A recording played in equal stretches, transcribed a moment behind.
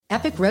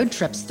Epic road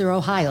trips through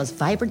Ohio's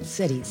vibrant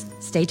cities.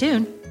 Stay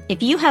tuned.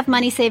 If you have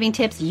money-saving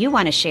tips you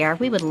want to share,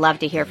 we would love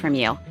to hear from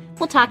you.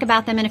 We'll talk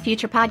about them in a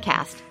future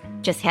podcast.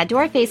 Just head to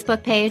our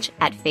Facebook page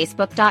at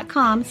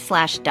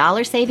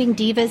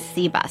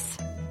facebook.com/DollarSavingDivasCBus.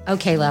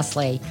 Okay,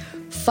 Leslie.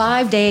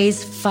 5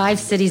 days, 5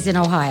 cities in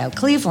Ohio.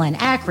 Cleveland,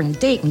 Akron,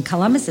 Dayton,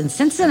 Columbus, and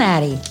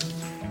Cincinnati.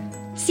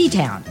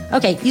 C-Town.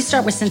 Okay, you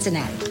start with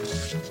Cincinnati.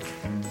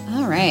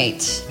 All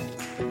right.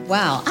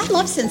 Wow, I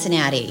love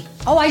Cincinnati.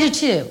 Oh, I do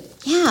too.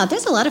 Yeah,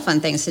 there's a lot of fun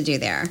things to do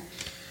there.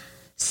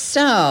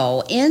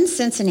 So, in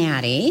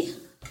Cincinnati,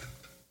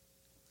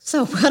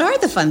 what are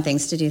the fun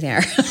things to do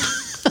there?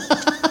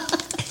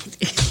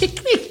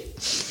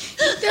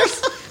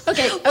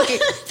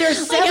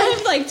 There's 7.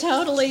 I'm like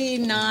totally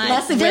not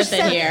Leslie, with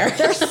it here.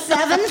 There's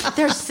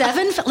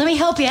 7. Let me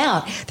help you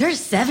out.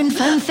 There's 7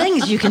 fun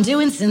things you can do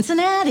in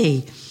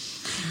Cincinnati.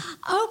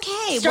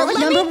 Okay, Start with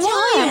number 1.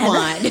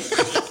 One.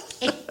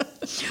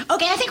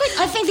 Okay, I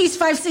think these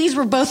 5 cities,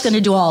 we're both going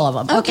to do all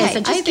of them. Okay,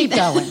 so just keep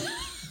going.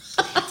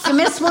 If you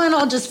miss one,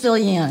 I'll just fill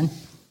you in.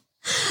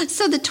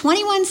 So the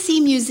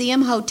 21C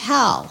Museum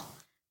Hotel,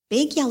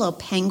 big yellow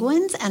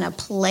penguins and a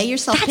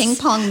play-yourself ping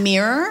pong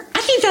mirror.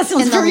 I think that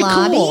sounds very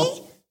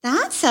cool.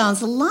 That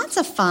sounds lots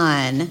of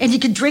fun. And you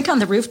could drink on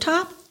the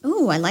rooftop.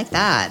 Ooh, I like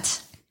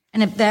that.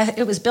 And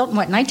it was built in,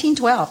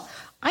 1912?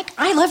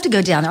 I love to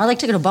go down there. I like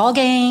to go to ball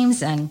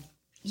games and...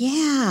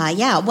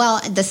 Yeah. Well,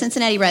 the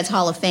Cincinnati Reds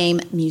Hall of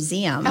Fame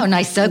Museum. Oh,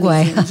 nice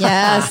segue.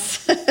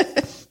 Yes.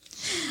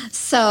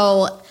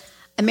 So,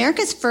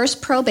 America's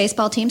first pro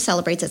baseball team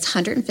celebrates its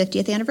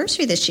 150th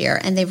anniversary this year,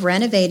 and they've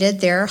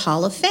renovated their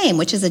Hall of Fame,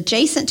 which is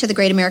adjacent to the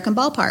Great American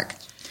Ballpark.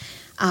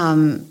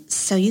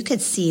 So you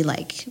could see were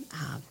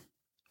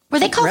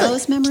they called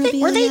Rose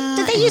memorabilia?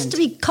 Did they used to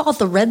be called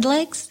the Red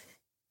Legs?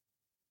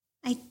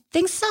 I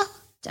think so.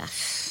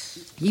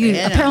 You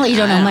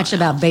don't know much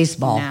about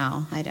baseball.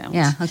 No, I don't.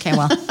 Yeah. Okay.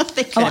 Well,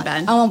 they could have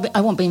been.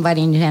 I won't be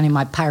inviting you to any of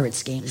my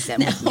Pirates games then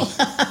with me.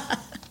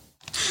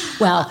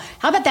 Well,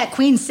 how about that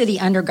Queen City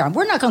Underground?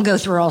 We're not going to go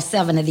through all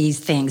 7 of these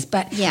things,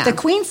 but the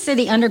Queen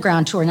City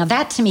Underground tour. Now,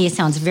 that to me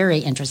sounds very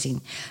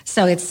interesting.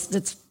 So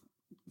it's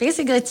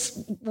basically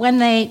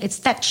it's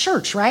that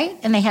church, right?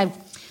 And they have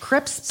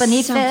crypts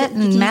beneath it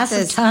and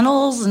massive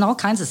tunnels and all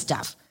kinds of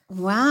stuff.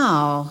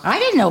 Wow. I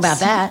didn't know about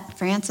that.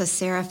 Francis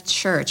Seraph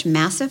Church,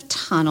 massive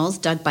tunnels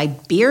dug by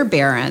beer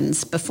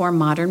barons before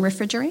modern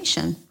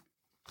refrigeration.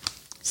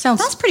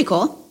 That's pretty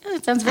cool.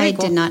 It sounds very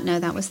cool. I did not know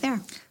that was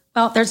there.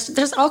 Well,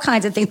 there's all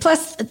kinds of things.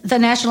 Plus, the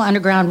National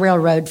Underground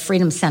Railroad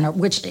Freedom Center,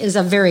 which is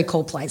a very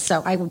cool place.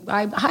 So I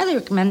highly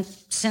recommend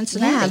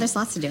Cincinnati. Yeah, there's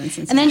lots to do in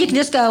Cincinnati. And then you can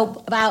just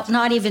go about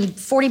not even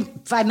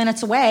 45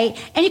 minutes away,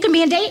 and you can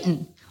be in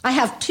Dayton. I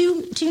have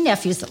two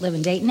nephews that live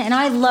in Dayton, and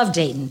I love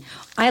Dayton.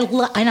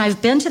 And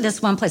I've been to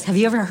this one place. Have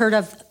you ever heard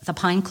of the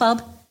Pine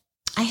Club?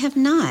 I have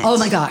not. Oh,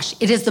 my gosh.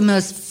 It is the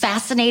most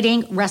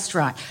fascinating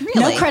restaurant. Really?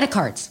 No credit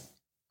cards.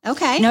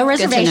 Okay. No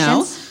reservations.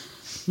 Good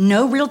to know.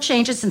 No real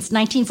changes since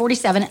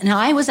 1947. And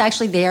I was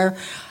actually there,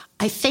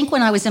 I think,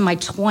 when I was in my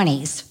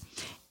 20s.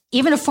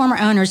 Even a former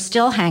owner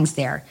still hangs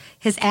there.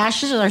 His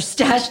ashes are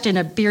stashed in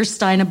a beer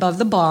stein above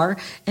the bar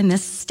in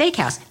this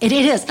steakhouse. It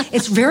is.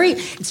 It's very,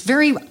 it's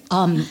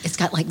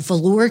got like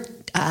velour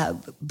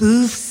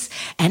booths,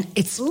 and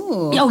it's,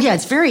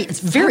 it's very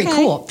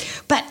cool.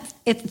 But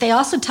they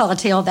also tell a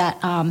tale that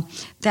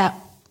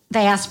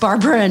they asked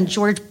Barbara and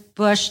George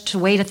Bush to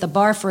wait at the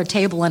bar for a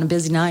table on a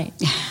busy night.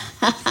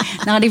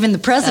 Not even the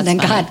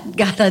president got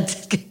a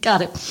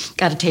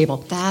table.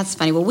 That's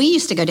funny. Well, we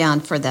used to go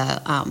down for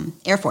the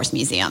Air Force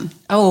Museum.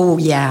 Oh,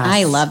 yeah.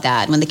 I love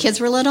that. When the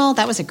kids were little,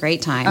 that was a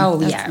great time. Oh,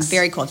 That's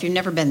very cool. If you've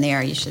never been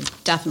there, you should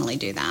definitely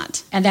do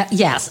that. And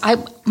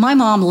my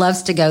mom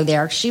loves to go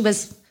there. She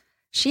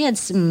had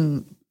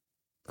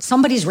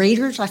somebody's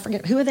Raiders. I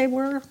forget who they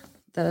were.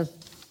 The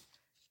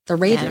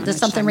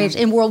Raiders, Raiders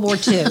in World War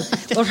II.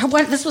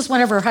 This was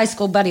one of her high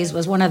school buddies.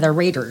 Was one of the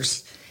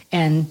Raiders,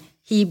 and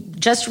he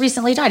just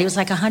recently died. He was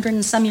like 100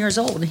 and some years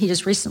old, and he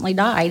just recently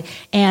died.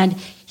 And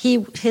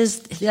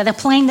the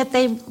plane that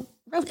they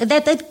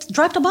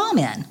dropped a bomb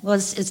in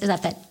is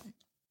at that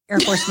Air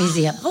Force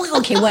Museum.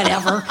 Okay,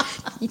 whatever.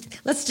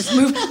 Let's just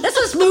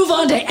move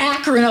on to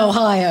Akron,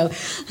 Ohio.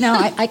 Now,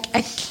 I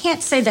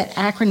can't say that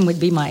Akron would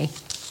be my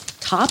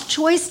top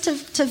choice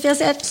to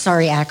visit.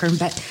 Sorry, Akron,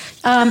 but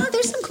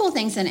there's some cool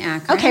things in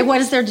Akron. Okay,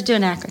 what is there to do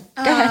in Akron?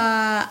 Go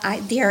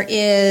ahead. There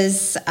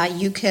is.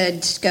 You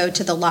could go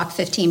to the Lock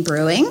 15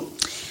 Brewing.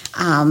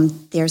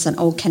 There's an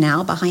old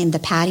canal behind the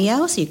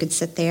patio, so you could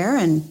sit there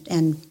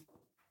and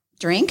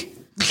drink.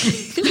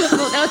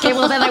 Okay,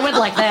 well then I would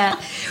like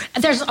that.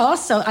 There's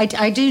also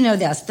I do know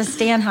this, the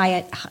Stan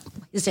Hyatt.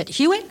 Is it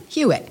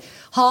Hewitt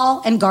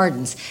Hall and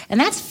Gardens, and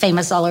that's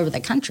famous all over the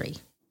country.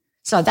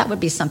 So that would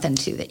be something,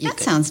 too, that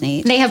That sounds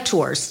neat. They have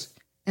tours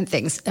and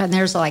things. And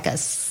there's like a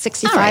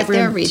 65-room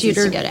there are reasons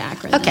to go to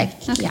Akron. Okay.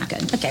 Yeah.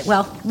 Good. Okay,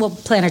 well, we'll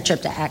plan a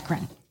trip to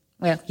Akron.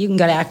 Well, you can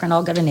go to Akron.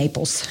 I'll go to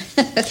Naples.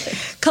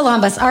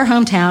 Columbus, our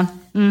hometown.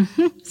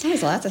 Mm-hmm.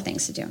 There's lots of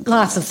things to do in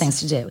Columbus. Lots of things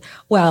to do.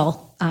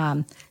 Well,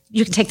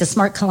 You can take the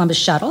Smart Columbus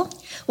shuttle.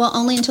 Well,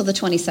 only until the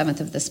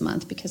 27th of this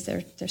month because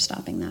they're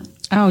stopping that.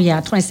 Oh,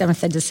 yeah,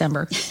 27th of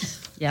December.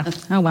 Yeah.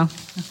 Oh, well.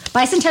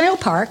 Bicentennial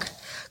Park,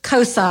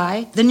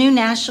 COSI, the new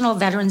National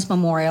Veterans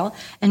Memorial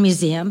and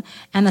Museum,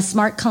 and the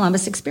Smart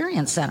Columbus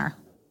Experience Center.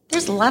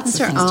 There's lots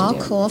of things to do. Those are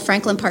all cool.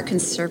 Franklin Park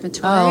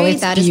Conservatory. Oh,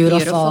 it's that beautiful.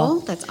 Is beautiful.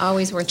 That's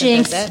always worth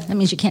Jinx. a visit. That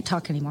means you can't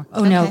talk anymore.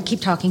 Oh, no,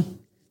 keep talking.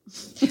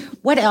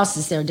 What else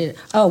is there to do?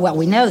 Oh, well,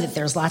 we know that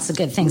there's lots of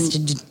good things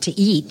to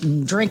eat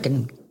and drink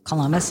in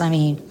Columbus. I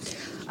mean,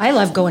 I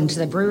love going to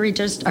the brewery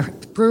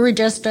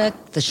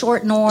district, the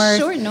Short North.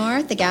 Short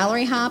North, the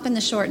Gallery Hop in the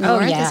Short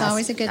North is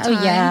always a good time.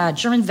 Oh, yeah,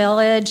 German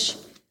Village.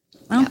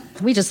 Well,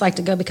 we just like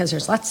to go because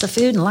there's lots of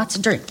food and lots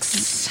of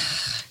drinks.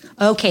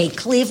 Okay,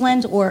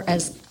 Cleveland, or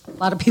as a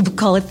lot of people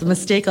call it, the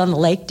Mistake on the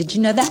Lake. Did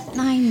you know that?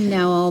 I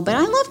know, but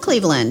I love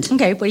Cleveland.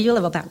 Okay, what do you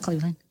love about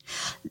Cleveland?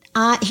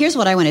 Here's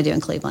what I want to do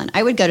in Cleveland.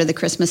 I would go to the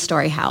Christmas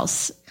Story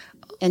House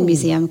and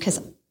Museum because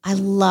I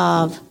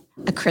love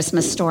A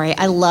Christmas Story.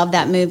 I love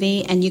that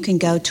movie, and you can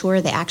go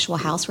tour the actual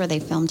house where they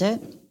filmed it.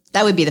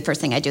 That would be the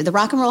first thing I do. The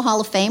Rock and Roll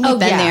Hall of Fame, we've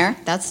been there.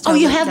 That's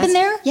totally, you have been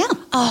there? Yeah.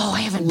 Oh,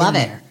 I haven't love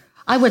been it. there.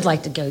 I would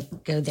like to go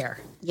there.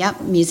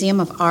 Yep. Museum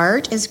of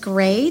Art is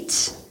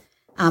great.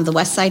 The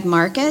West Side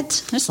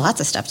Market. There's lots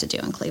of stuff to do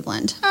in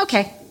Cleveland.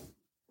 Okay.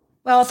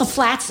 Well, the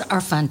flats are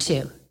fun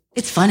too.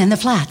 It's fun in the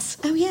flats.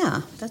 Oh,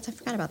 yeah. I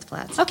forgot about the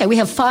flats. Okay, we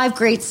have 5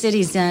 great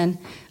cities in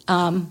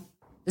the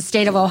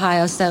state of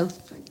Ohio, so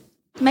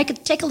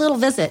take a little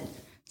visit.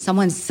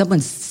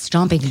 Someone's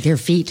stomping their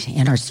feet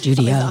in our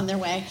studio. Someone's on their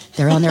way.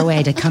 They're on their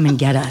way to come and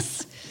get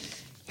us.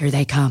 Here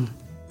they come.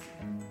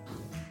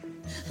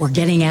 We're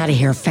getting out of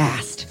here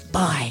fast.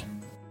 Bye.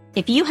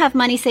 If you have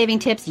money-saving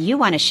tips you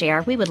want to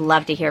share, we would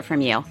love to hear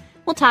from you.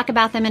 We'll talk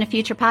about them in a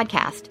future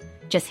podcast.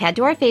 Just head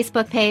to our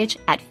Facebook page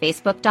at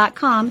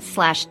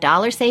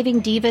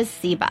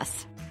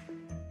facebook.com/DollarSavingDivasCBus.